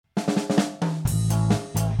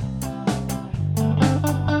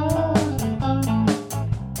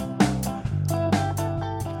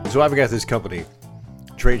So I've got this company,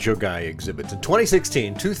 Trade Show Guy Exhibits. In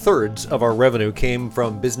 2016, 2/3 of our revenue came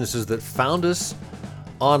from businesses that found us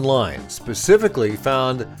online, specifically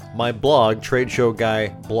found my blog, Trade Show Guy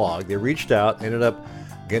blog. They reached out, ended up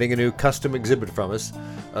getting a new custom exhibit from us.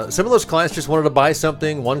 Some of those clients just wanted to buy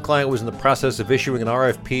something. One client was in the process of issuing an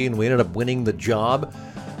RFP, and we ended up winning the job,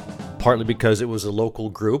 partly because it was a local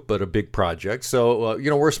group, but a big project. So,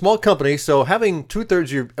 we're a small company, so having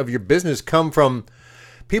 2/3 of your business come from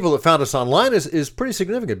people that found us online is pretty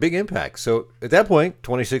significant, big impact. So at that point,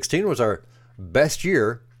 2016 was our best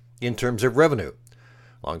year in terms of revenue.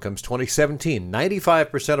 Along comes 2017.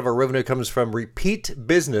 95% of our revenue comes from repeat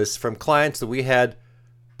business from clients that we had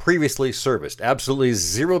previously serviced. Absolutely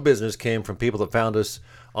zero business came from people that found us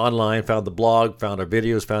online, found the blog, found our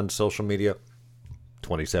videos, found social media.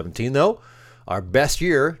 2017, though, our best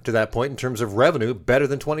year to that point in terms of revenue, better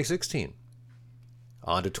than 2016.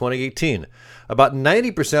 On to 2018. About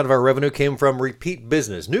 90% of our revenue came from repeat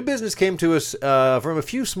business. New business came to us from a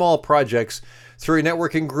few small projects through a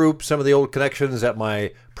networking group, some of the old connections at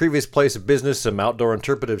my previous place of business, some outdoor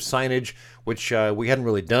interpretive signage, which we hadn't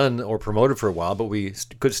really done or promoted for a while, but we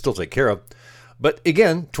could still take care of. But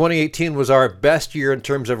again, 2018 was our best year in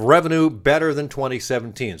terms of revenue, better than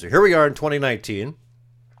 2017. So here we are in 2019.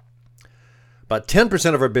 About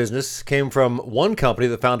 10% of our business came from one company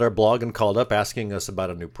that found our blog and called up asking us about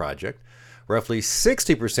a new project. Roughly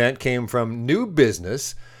 60% came from new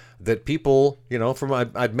business that people, from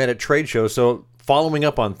I'd met at trade shows, so following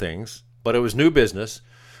up on things, but it was new business.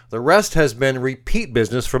 The rest has been repeat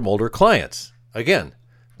business from older clients. Again,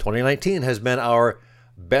 2019 has been our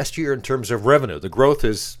best year in terms of revenue. The growth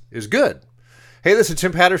is good. Hey, this is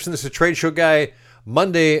Tim Patterson. This is Trade Show Guy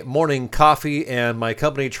Monday Morning Coffee, and my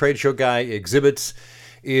company Trade Show Guy Exhibits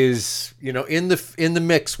is in the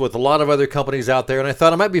mix with a lot of other companies out there, and I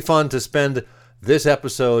thought it might be fun to spend this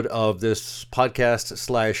episode of this podcast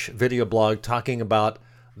 / video blog talking about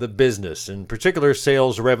the business, in particular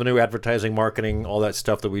sales, revenue, advertising, marketing, all that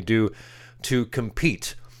stuff that we do to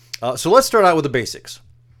compete. So let's start out with the basics.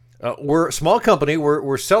 We're a small company.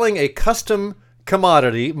 We're selling a custom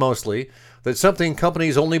commodity mostly. That's something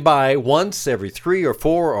companies only buy once every 3 or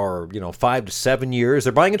 4 or 5 to 7 years.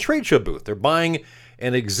 They're buying a trade show booth. They're buying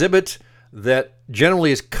an exhibit that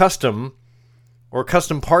generally is custom or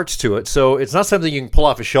custom parts to it. So it's not something you can pull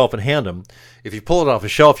off a shelf and hand them. If you pull it off a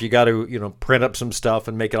shelf, you got to print up some stuff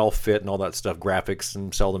and make it all fit and all that stuff, graphics,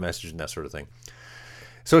 and sell the message and that sort of thing.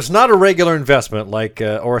 So it's not a regular investment like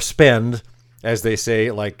or a spend, as they say,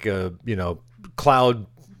 like cloud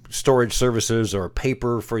storage services or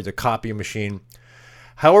paper for the copy machine.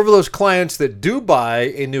 However, those clients that do buy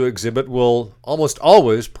a new exhibit will almost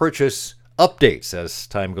always purchase updates as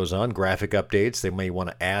time goes on, graphic updates. They may want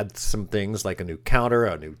to add some things like a new counter,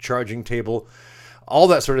 a new charging table, all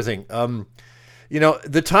that sort of thing.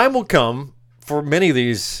 The time will come for many of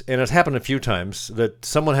these, and it's happened a few times, that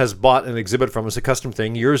someone has bought an exhibit from us, a custom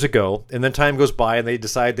thing, years ago, and then time goes by and they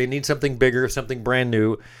decide they need something bigger, something brand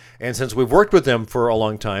new. And since we've worked with them for a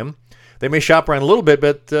long time, they may shop around a little bit,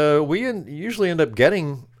 but we usually end up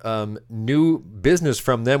getting new business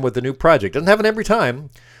from them with the new project. Doesn't happen every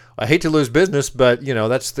time. I hate to lose business, but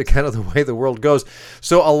that's the kind of the way the world goes.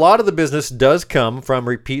 So a lot of the business does come from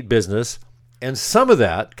repeat business, and some of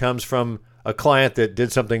that comes from a client that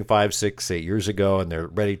did something 5, 6, 8 years ago, and they're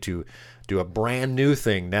ready to do a brand new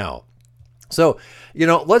thing now. So,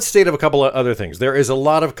 let's state up a couple of other things. There is a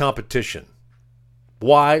lot of competition.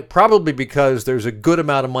 Why? Probably because there's a good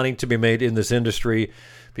amount of money to be made in this industry.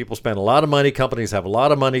 People spend a lot of money. Companies have a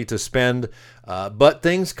lot of money to spend, but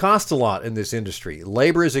things cost a lot in this industry.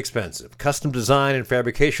 Labor is expensive. Custom design and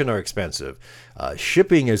fabrication are expensive.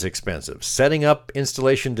 Shipping is expensive. Setting up,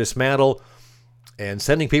 installation, dismantle, and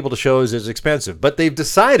sending people to shows is expensive. But they've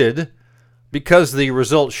decided, because the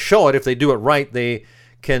results show it, if they do it right, they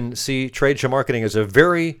can see trade show marketing as a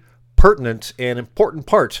very pertinent and important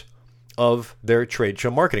part of their trade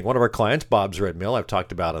show marketing. One of our clients, Bob's Red Mill, I've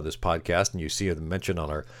talked about on this podcast, and you see them mentioned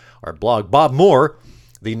on our blog. Bob Moore,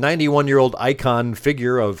 the 91-year-old icon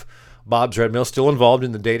figure of Bob's Red Mill, still involved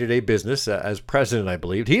in the day-to-day business as president, I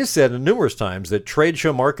believe. He has said numerous times that trade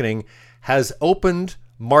show marketing has opened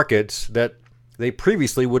markets that they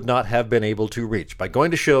previously would not have been able to reach. By going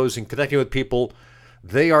to shows and connecting with people,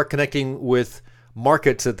 they are connecting with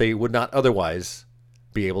markets that they would not otherwise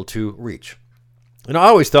be able to reach. And I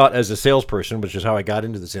always thought, as a salesperson, which is how I got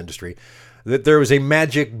into this industry, that there was a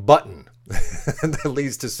magic button that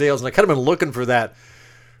leads to sales. And I kind of been looking for that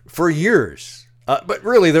for years. But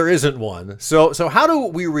really, there isn't one. So how do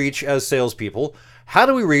we reach, as salespeople, how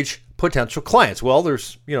do we reach potential clients? Well,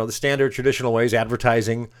 there's, the standard traditional ways: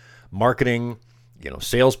 advertising, marketing,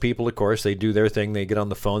 salespeople, of course, they do their thing. They get on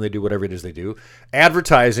the phone. They do whatever it is they do.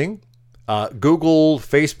 Advertising, Google,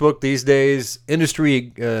 Facebook these days,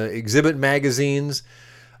 industry exhibit magazines.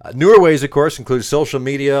 Newer ways, of course, include social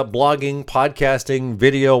media, blogging, podcasting,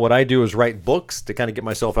 video. What I do is write books to kind of get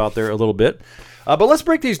myself out there a little bit. But let's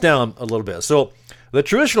break these down a little bit. So the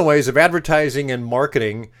traditional ways of advertising and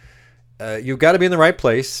marketing, you've got to be in the right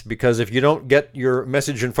place, because if you don't get your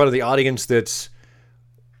message in front of the audience that's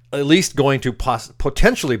at least going to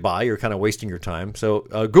potentially buy, you're kind of wasting your time. So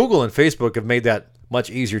Google and Facebook have made that much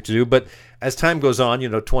easier to do. But as time goes on,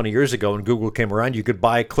 20 years ago when Google came around, you could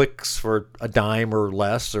buy clicks for a dime or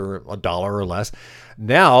less, or $1 or less.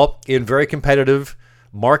 Now, in very competitive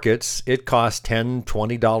markets, it costs $10,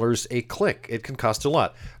 $20 a click. It can cost a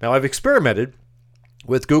lot. Now, I've experimented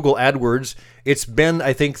with Google AdWords. It's been,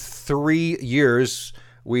 I think, 3 years.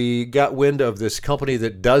 We got wind of this company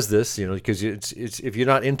that does this, because it's if you're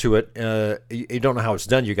not into it, you don't know how it's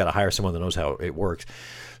done. You got to hire someone that knows how it works.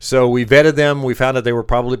 So we vetted them. We found that they were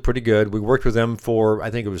probably pretty good. We worked with them for, I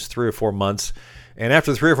think it was 3 or 4 months. And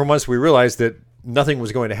after 3 or 4 months, we realized that nothing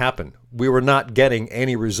was going to happen. We were not getting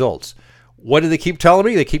any results. What did they keep telling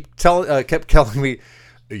me? They kept telling me,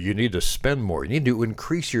 you need to spend more. You need to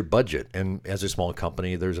increase your budget. And as a small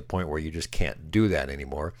company, there's a point where you just can't do that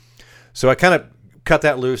anymore. So I kind of cut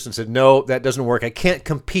that loose and said, no, that doesn't work. I can't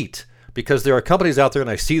compete, because there are companies out there, and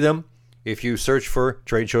I see them. If you search for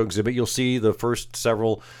trade show exhibit, you'll see the first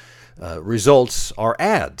several results are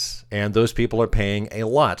ads, and those people are paying a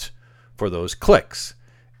lot for those clicks,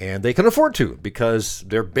 and they can afford to, because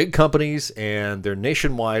they're big companies and they're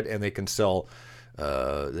nationwide, and they can sell.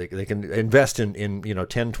 They can invest in $10,000,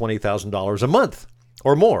 $20,000 a month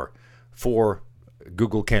or more for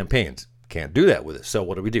Google campaigns. Can't do that with it. So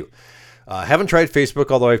what do? Haven't tried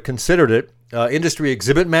Facebook, although I've considered it. Industry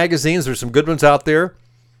exhibit magazines, there's some good ones out there.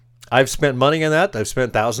 I've spent money on that. I've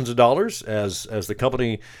spent thousands of dollars as the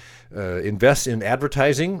company invests in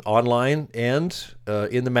advertising online and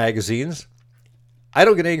in the magazines. I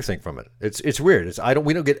don't get anything from it. It's weird.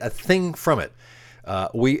 We don't get a thing from it.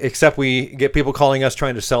 We get people calling us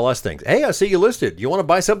trying to sell us things. Hey, I see you listed. You want to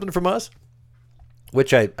buy something from us?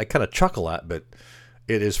 Which I kind of chuckle at, but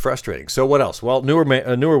it is frustrating. So what else? Well,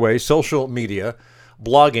 newer ways, social media,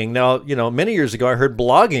 blogging. Now, many years ago, I heard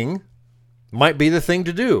blogging might be the thing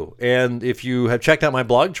to do. And if you have checked out my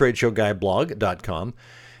blog, tradeshowguyblog.com,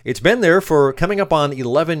 it's been there for coming up on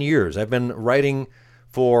 11 years. I've been writing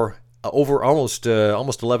for over almost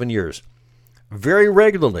 11 years. Very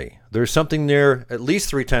regularly. There's something there at least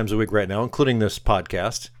 3 times a week right now, including this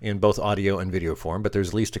podcast in both audio and video form, but there's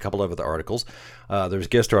at least a couple of other articles. There's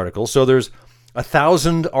guest articles. So there's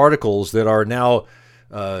 1,000 articles that are now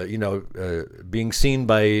being seen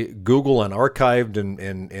by Google and archived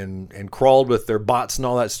and crawled with their bots and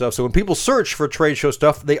all that stuff. So when people search for trade show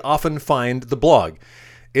stuff, they often find the blog.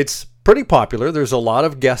 It's pretty popular. There's a lot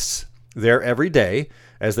of guests there every day,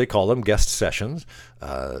 as they call them, guest sessions.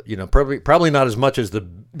 Probably not as much as the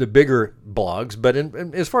bigger blogs, but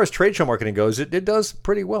as far as trade show marketing goes, it does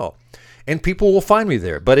pretty well. And people will find me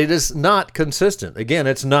there, but it is not consistent. Again,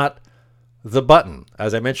 it's not the button.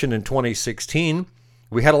 As I mentioned in 2016,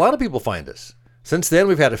 we had a lot of people find us. Since then,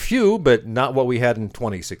 we've had a few, but not what we had in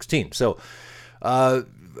 2016. So,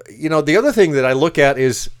 the other thing that I look at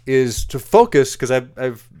is to focus, because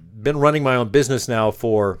I've been running my own business now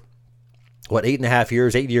for, 8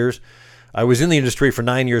 years. I was in the industry for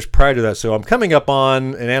 9 years prior to that, so I'm coming up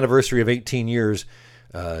on an anniversary of 18 years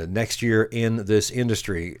next year in this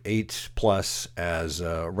industry, 8+ as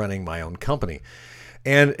running my own company.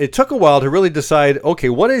 And it took a while to really decide, okay,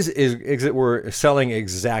 what is it we're selling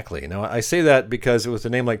exactly? Now, I say that because with a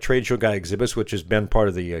name like Trade Show Guy Exhibits, which has been part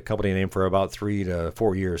of the company name for about 3 to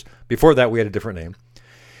 4 years. Before that, we had a different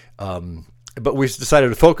name. But we decided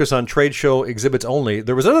to focus on trade show exhibits only.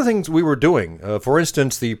 There was other things we were doing. For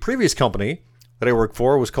instance, the previous company that I worked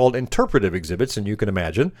for was called Interpretive Exhibits, and you can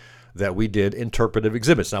imagine that we did interpretive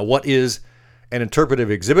exhibits. Now, what is an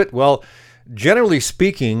interpretive exhibit? Well, generally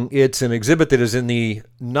speaking, it's an exhibit that is in the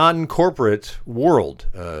non-corporate world.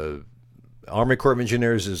 Army Corps of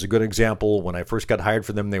Engineers is a good example. When I first got hired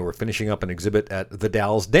for them, they were finishing up an exhibit at the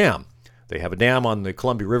Dalles Dam. They have a dam on the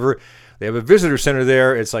Columbia River. They have a visitor center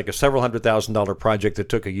there. It's like a several $100,000 project that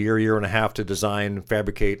took a year and a half to design,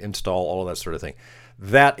 fabricate, install, all of that sort of thing.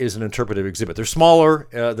 That is an interpretive exhibit. They're smaller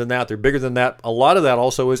than that. They're bigger than that. A lot of that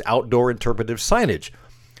also is outdoor interpretive signage.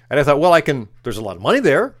 And I thought, well, there's a lot of money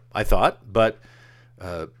there, I thought, but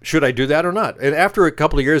should I do that or not? And after a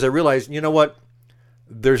couple of years, I realized, you know what?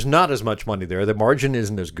 There's not as much money there. The margin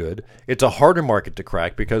isn't as good. It's a harder market to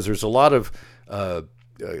crack because there's a lot of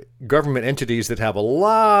government entities that have a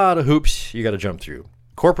lot of hoops you got to jump through.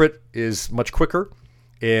 Corporate is much quicker,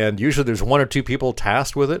 and usually there's one or two people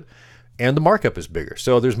tasked with it, and the markup is bigger.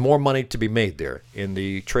 So there's more money to be made there in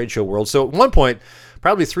the trade show world. So at one point,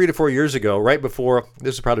 probably 3 to 4 years ago, right before,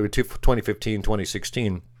 this is probably 2015,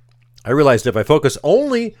 2016, I realized if I focus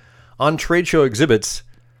only on trade show exhibits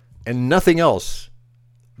and nothing else,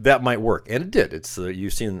 that might work. And it did. It's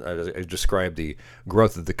you've seen, I described the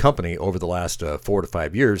growth of the company over the last 4 to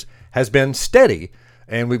 5 years has been steady,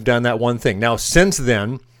 and we've done that one thing. Now, since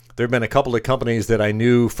then, there have been a couple of companies that I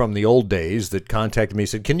knew from the old days that contacted me and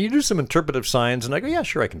said, can you do some interpretive signs? And I go, yeah,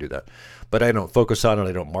 sure, I can do that. But I don't focus on it.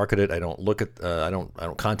 I don't market it. I don't look at, I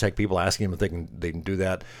don't contact people asking them if they can do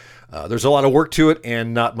that. There's a lot of work to it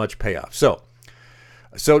and not much payoff. So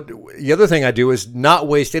the other thing I do is not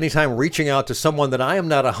waste any time reaching out to someone that I am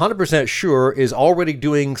not 100% sure is already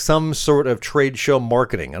doing some sort of trade show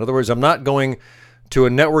marketing. In other words, I'm not going to a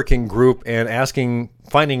networking group and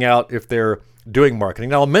finding out if they're doing marketing.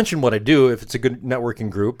 Now, I'll mention what I do if it's a good networking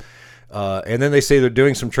group, and then they say they're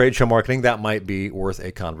doing some trade show marketing. That might be worth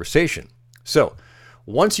a conversation. So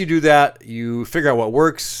once you do that, you figure out what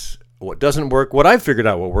works, what doesn't work. What I've figured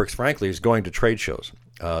out what works, frankly, is going to trade shows.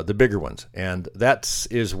 The bigger ones. And that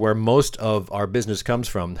is where most of our business comes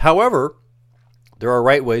from. However, there are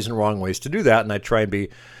right ways and wrong ways to do that, and I try and be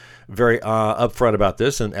very upfront about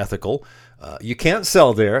this and ethical. You can't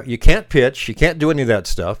sell there. You can't pitch. You can't do any of that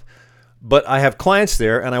stuff. But I have clients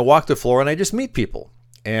there, and I walk the floor, and I just meet people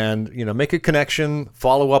and make a connection,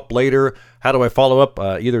 follow up later. How do I follow up?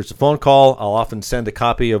 Either it's a phone call. I'll often send a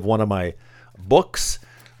copy of one of my books.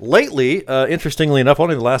 Lately, interestingly enough,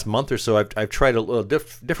 only the last month or so, I've tried a little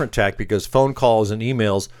different tack because phone calls and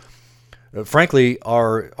emails, frankly,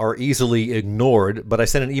 are easily ignored. But I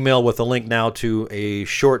sent an email with a link now to a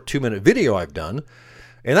short 2-minute video I've done,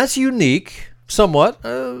 and that's unique, somewhat.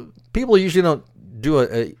 People usually don't do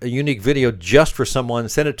a unique video just for someone,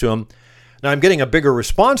 send it to them. Now, I'm getting a bigger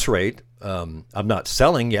response rate. I'm not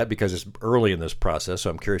selling yet because it's early in this process, so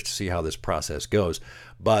I'm curious to see how this process goes.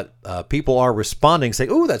 But people are responding,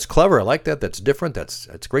 saying, "Oh, that's clever. I like that. That's different.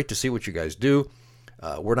 That's great to see what you guys do."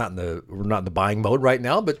 We're not in the buying mode right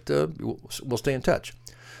now, but we'll stay in touch.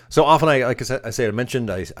 So often, I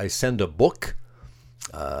mentioned, I send a book.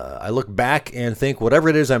 I look back and think whatever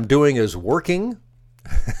it is I'm doing is working.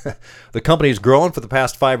 The company's grown for the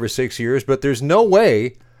past 5 or 6 years, but there's no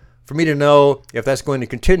way for me to know if that's going to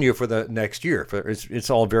continue for the next year. It's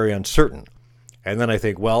all very uncertain. And then I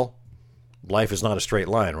think, well, life is not a straight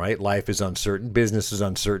line, right? Life is uncertain. Business is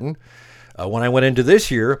uncertain. When I went into this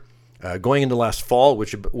year, going into last fall,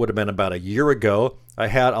 which would have been about a year ago, I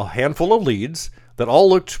had a handful of leads that all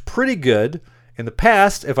looked pretty good. In the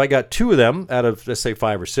past, if I got 2 of them out of, let's say,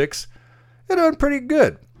 5 or 6, it would have been pretty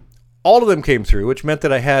good. All of them came through, which meant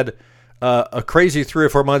that I had a crazy 3 or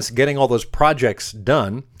 4 months getting all those projects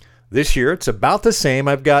done. This year, it's about the same.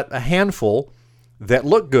 I've got a handful that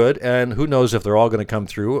look good, and who knows if they're all going to come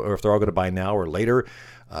through or if they're all going to buy now or later.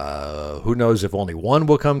 Who knows if only one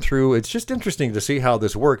will come through. It's just interesting to see how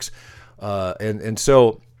this works. And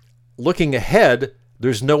so looking ahead,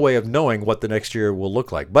 there's no way of knowing what the next year will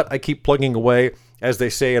look like. But I keep plugging away, as they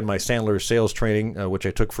say in my Sandler sales training, which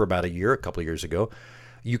I took for about a couple of years ago.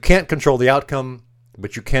 You can't control the outcome,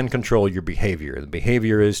 but you can control your behavior. The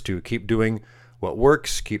behavior is to keep doing what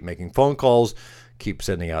works, keep making phone calls, keep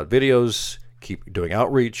sending out videos, keep doing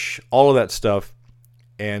outreach, all of that stuff,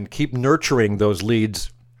 and keep nurturing those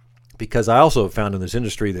leads, because I also have found in this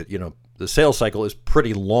industry that, the sales cycle is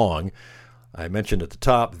pretty long. I mentioned at the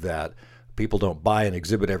top that people don't buy an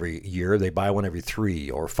exhibit every year. They buy one every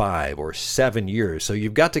 3 or 5 or 7 years. So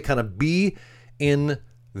you've got to kind of be in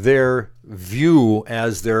their view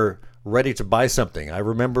as they're ready to buy something. I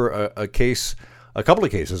remember a couple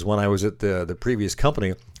of cases when I was at the previous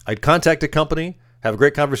company. I'd contact a company, have a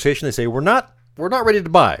great conversation. They say, we're not ready to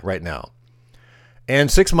buy right now. And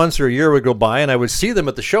 6 months or a year would go by, and I would see them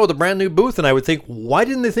at the show with a brand new booth, and I would think, why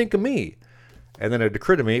didn't they think of me? And then it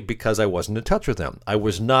occurred to me, because I wasn't in touch with them. I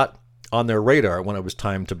was not on their radar when it was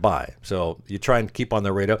time to buy. So you try and keep on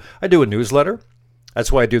their radar. I do a newsletter.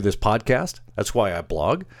 That's why I do this podcast. That's why I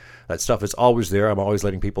blog. That stuff is always there. I'm always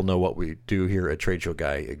letting people know what we do here at Trade Show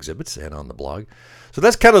Guy Exhibits and on the blog. So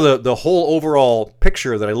that's kind of the whole overall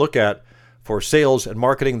picture that I look at for sales and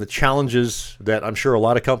marketing, the challenges that I'm sure a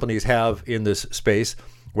lot of companies have in this space,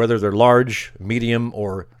 whether they're large, medium,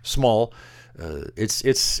 or small. It's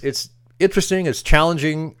interesting, it's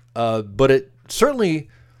challenging, but it certainly,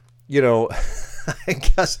 I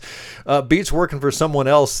guess beats working for someone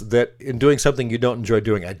else that in doing something you don't enjoy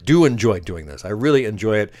doing. I do enjoy doing this. I really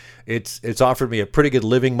enjoy it. It's offered me a pretty good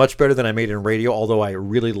living, much better than I made in radio, although I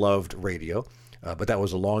really loved radio. But that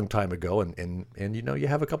was a long time ago, and you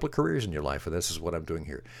have a couple of careers in your life, and this is what I'm doing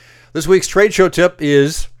here. This week's trade show tip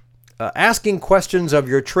is asking questions of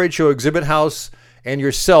your trade show exhibit house and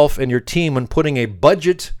yourself and your team when putting a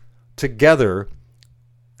budget together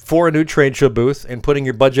for a new trade show booth and putting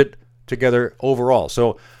your budget together overall.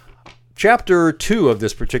 So chapter 2 of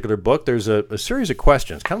this particular book, there's a series of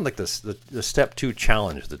questions, kind of like the step 2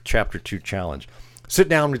 challenge, the chapter 2 challenge. Sit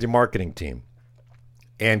down with your marketing team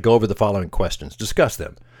and go over the following questions. Discuss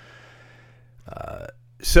them.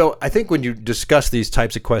 So I think when you discuss these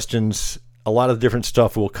types of questions, a lot of different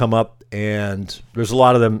stuff will come up, and there's a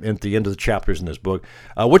lot of them at the end of the chapters in this book.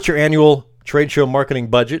 What's your annual trade show marketing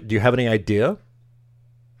budget? Do you have any idea?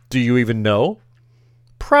 Do you even know?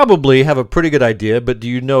 Probably have a pretty good idea, but do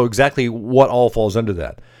you know exactly what all falls under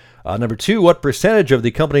that? Number 2, what percentage of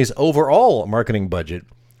the company's overall marketing budget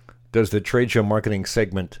does the trade show marketing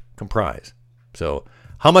segment comprise? So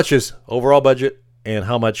how much is overall budget and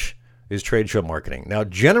how much is trade show marketing? Now,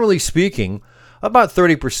 generally speaking, about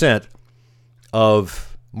 30%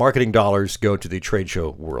 of marketing dollars go to the trade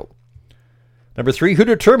show world. Number 3, who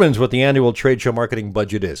determines what the annual trade show marketing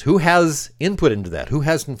budget is? Who has input into that? Who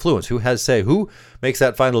has influence? Who has say? Who makes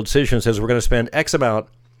that final decision and says we're going to spend X amount,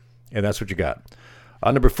 and that's what you got?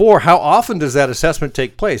 Number 4, how often does that assessment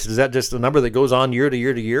take place? Is that just a number that goes on year to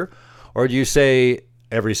year to year? Or do you say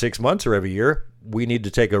every 6 months or every year, we need to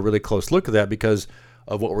take a really close look at that because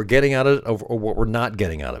of what we're getting out of it or what we're not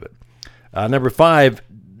getting out of it? Number 5,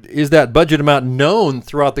 is that budget amount known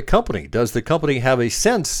throughout the company? Does the company have a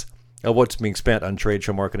sense of what's being spent on trade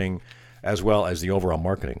show marketing as well as the overall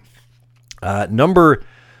marketing? Number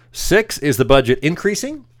 6, is the budget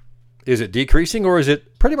increasing? Is it decreasing, or is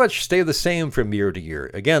it pretty much stay the same from year to year?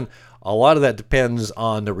 Again, a lot of that depends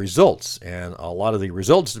on the results, and a lot of the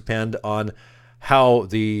results depend on how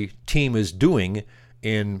the team is doing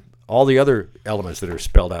in all the other elements that are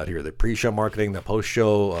spelled out here: the pre-show marketing, the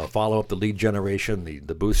post-show follow-up, the lead generation,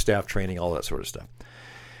 the booth staff training, all that sort of stuff.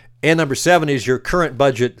 And number 7, is your current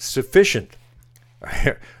budget sufficient?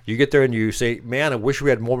 You get there and you say, man, I wish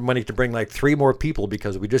we had more money to bring like 3 more people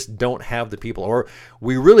because we just don't have the people. Or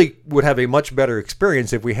we really would have a much better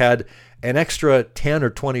experience if we had an extra 10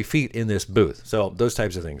 or 20 feet in this booth. So those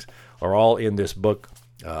types of things are all in this book,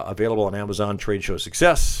 available on Amazon, Trade Show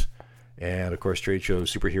Success. And, of course, Trade Show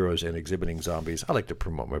Superheroes and Exhibiting Zombies. I like to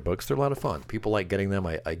promote my books. They're a lot of fun. People like getting them.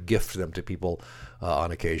 I gift them to people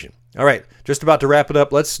on occasion. All right, just about to wrap it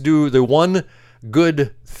up. Let's do the one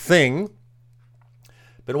good thing.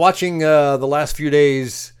 Been watching the last few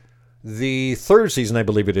days the 3rd season, I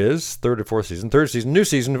believe it is, 3rd or 4th season, 3rd season, new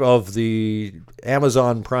season of the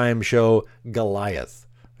Amazon Prime show Goliath.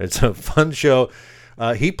 It's a fun show.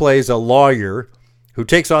 He plays a lawyer who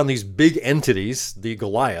takes on these big entities, the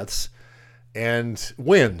Goliaths, and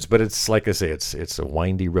wins. But it's, like I say, it's a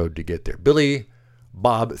windy road to get there. Billy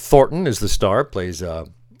Bob Thornton is the star, plays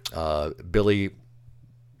Billy.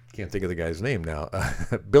 Can't think of the guy's name now.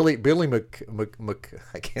 Billy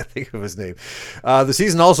I can't think of his name. The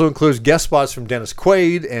season also includes guest spots from Dennis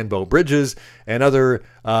Quaid and Beau Bridges and other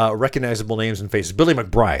recognizable names and faces. Billy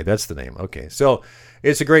McBride, that's the name. Okay, so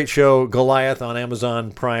it's a great show. Goliath on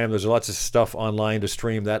Amazon Prime. There's lots of stuff online to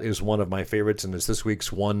stream. That is one of my favorites, and it's this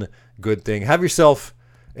week's one good thing. Have yourself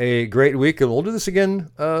a great week, and we'll do this again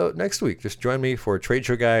next week. Just join me for Trade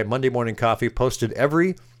Show Guy Monday Morning Coffee, posted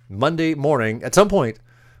every Monday morning at some point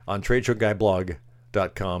on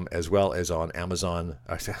TradeShowGuyBlog.com, as well as on Amazon,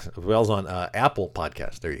 as well as on Apple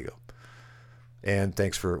Podcasts. There you go. And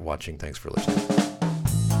thanks for watching. Thanks for listening.